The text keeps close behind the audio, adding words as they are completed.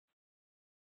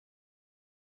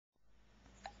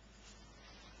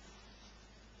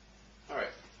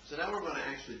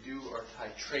actually do our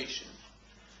titration.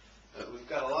 We've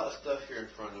got a lot of stuff here in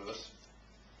front of us.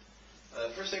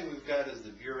 First thing we've got is the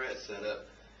burette set up,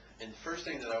 and the first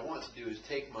thing that I want to do is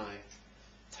take my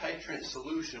titrant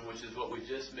solution, which is what we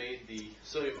just made, the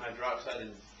sodium hydroxide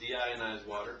and deionized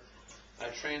water. I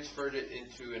transferred it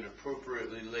into an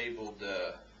appropriately labeled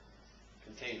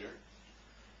container.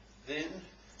 Then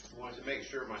I want to make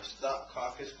sure my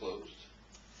stopcock is closed,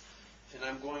 and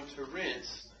I'm going to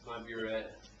rinse my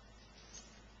burette,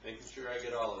 making sure I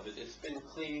get all of it. It's been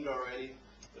cleaned already,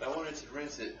 but I wanted to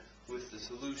rinse it with the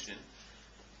solution.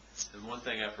 And one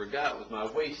thing I forgot was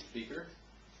my waste beaker.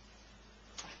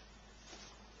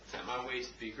 Got my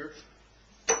waste beaker,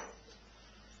 and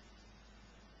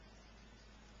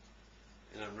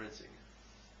I'm rinsing.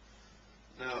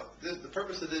 Now, the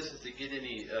purpose of this is to get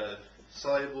any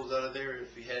solubles out of there.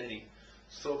 If you had any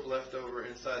soap left over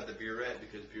inside the burette,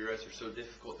 because burettes are so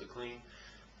difficult to clean,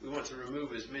 we want to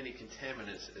remove as many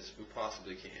contaminants as we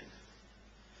possibly can.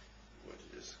 We want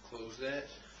to just close that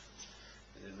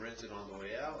and then rinse it on the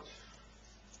way out,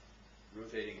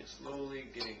 rotating it slowly,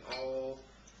 getting all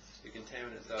the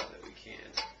contaminants out that we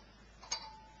can.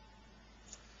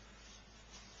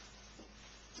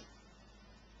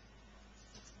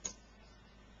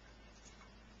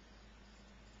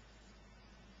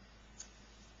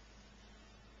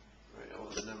 Right, I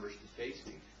want the numbers to face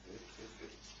me. Good, good,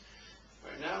 good.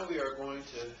 All right, now we are going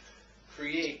to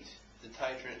create the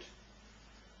titrant.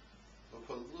 We'll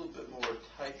put a little bit more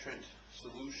titrant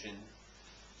solution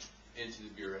into the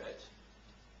burette,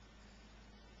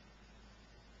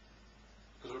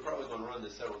 because we're probably going to run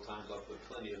this several times. I'll put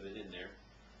plenty of it in there.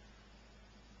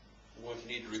 I'm going to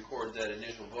need to record that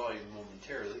initial volume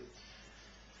momentarily.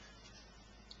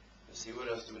 Let's see, what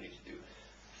else do we need to do?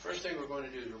 First thing we're going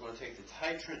to do is we're going to take the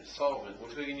titrant solvent,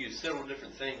 which we can use several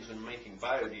different things when making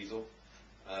biodiesel.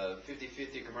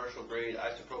 50-50 commercial grade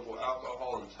isopropyl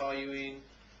alcohol and toluene,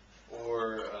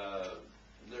 or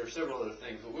there are several other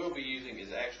things. What we'll be using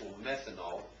is actual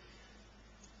methanol,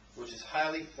 which is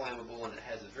highly flammable and it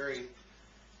has a very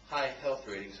high health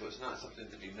rating, so it's not something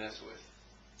to be messed with.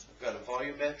 I've got a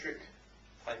volumetric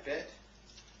pipette,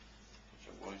 which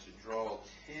I'm going to draw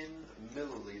 10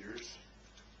 milliliters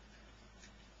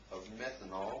of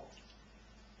methanol.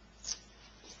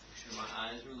 Make sure my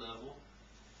eyes are level.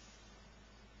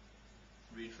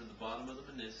 Read from the bottom of the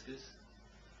meniscus.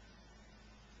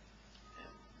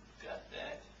 And we've got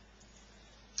that.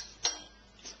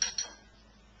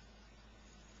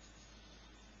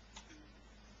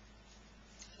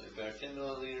 So we've got 10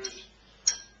 milliliters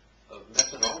of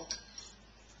methanol.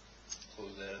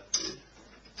 Close that up good,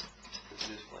 because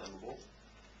it is flammable.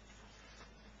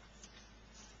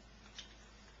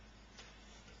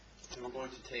 And we're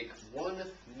going to take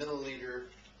 1 milliliter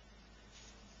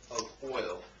of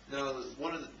oil. Now,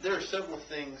 there are several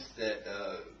things that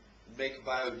make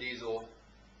biodiesel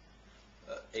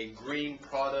a green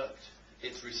product.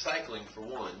 It's recycling, for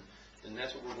one, and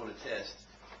that's what we're going to test.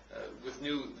 With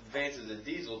new advances in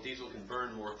diesel, diesel can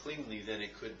burn more cleanly than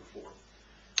it could before.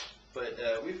 But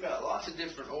we've got lots of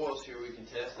different oils here we can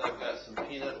test. I've got some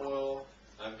peanut oil,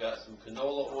 I've got some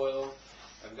canola oil,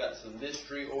 I've got some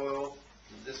mystery oil.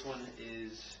 This one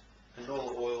is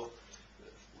canola oil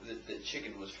that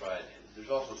chicken was fried in. There's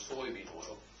also soybean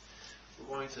oil.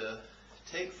 We're going to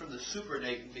take from the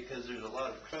supernatant, because there's a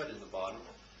lot of crud in the bottom,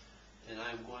 and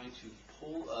I'm going to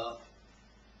pull up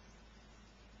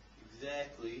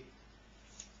exactly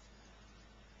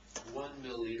 1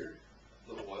 milliliter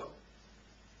of the oil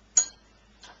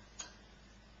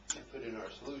and put in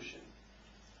our solution.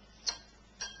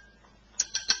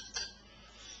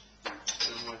 So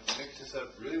I'm going to mix this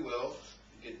up really well,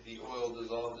 get the oil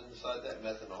dissolved inside that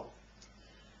methanol.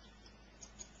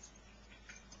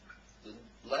 The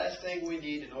last thing we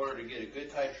need in order to get a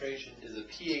good titration is a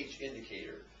pH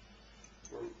indicator.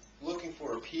 We're looking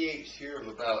for a pH here of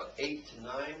about 8 to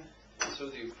 9, and so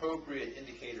the appropriate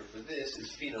indicator for this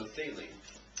is phenolphthalein.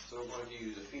 So we're going to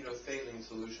use a phenolphthalein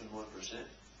solution 1%.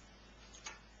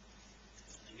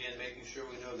 Again, making sure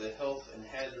we know the health and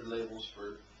hazard labels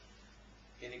for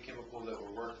any chemical that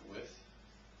we're working with.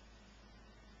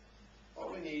 All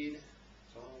we need,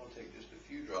 so I'm going to take just a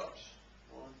few drops.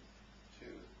 1, 2,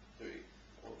 3,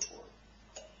 4, 4.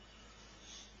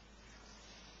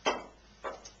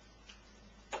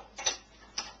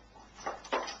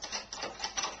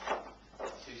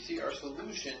 So you see our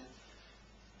solution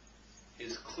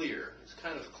is clear. It's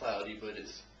kind of cloudy, but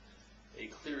it's a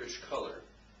clearish color.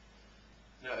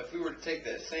 Now if we were to take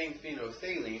that same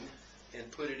phenolphthalein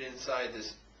and put it inside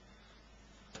this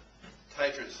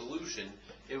titrant solution,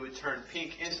 it would turn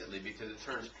pink instantly, because it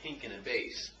turns pink in a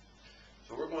base.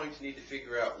 So we're going to need to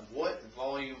figure out what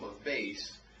volume of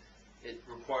base it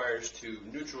requires to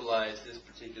neutralize this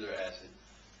particular acid.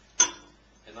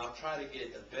 And I'll try to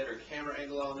get a better camera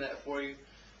angle on that for you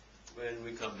when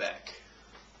we come back.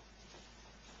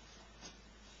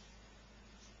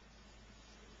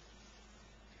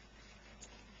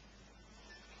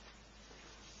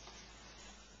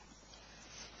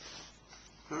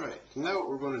 Alright, so now what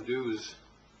we're going to do is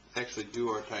actually do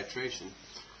our titration.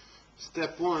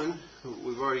 Step one,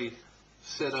 we've already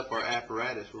set up our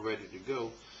apparatus, we're ready to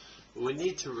go. But we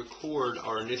need to record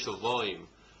our initial volume.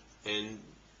 And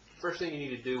first thing you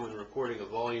need to do when recording a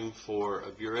volume for a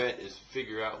burette is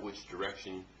figure out which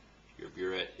direction your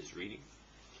burette is reading.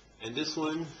 And this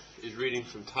one is reading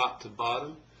from top to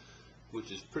bottom,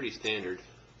 which is pretty standard,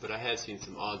 but I have seen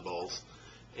some oddballs.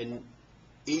 And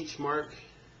each mark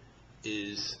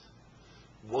is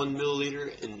 1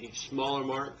 milliliter, and each smaller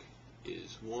mark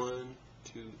is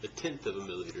 1/10 of a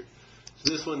milliliter.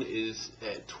 So this one is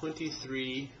at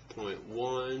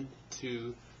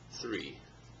 23.123,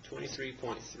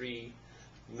 23.3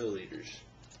 milliliters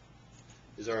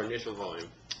is our initial volume.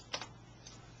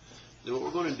 Then what we're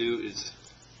going to do is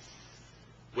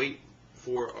wait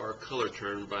for our color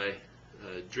turn by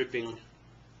dripping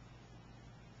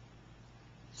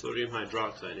sodium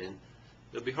hydroxide in.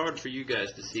 It'll be hard for you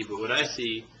guys to see, but what I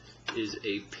see is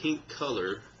a pink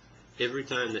color every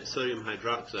time that sodium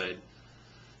hydroxide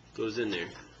goes in there.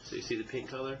 So you see the pink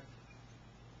color?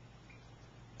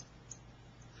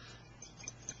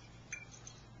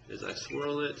 As I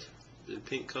swirl it, the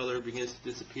pink color begins to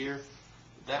disappear.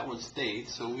 That one stayed,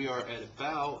 so we are at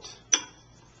about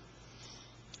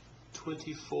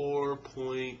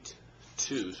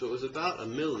 24.2. So it was about a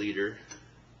milliliter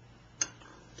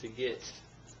to get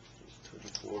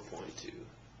 24.2.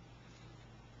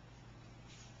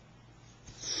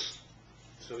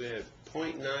 So we have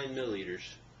 0.9 milliliters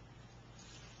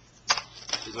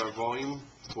is our volume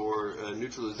for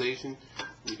neutralization.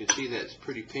 You can see that it's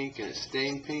pretty pink and it's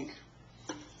staying pink.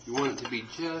 You want it to be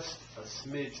just a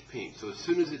smidge pink. So as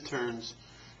soon as it turns,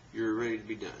 you're ready to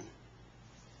be done.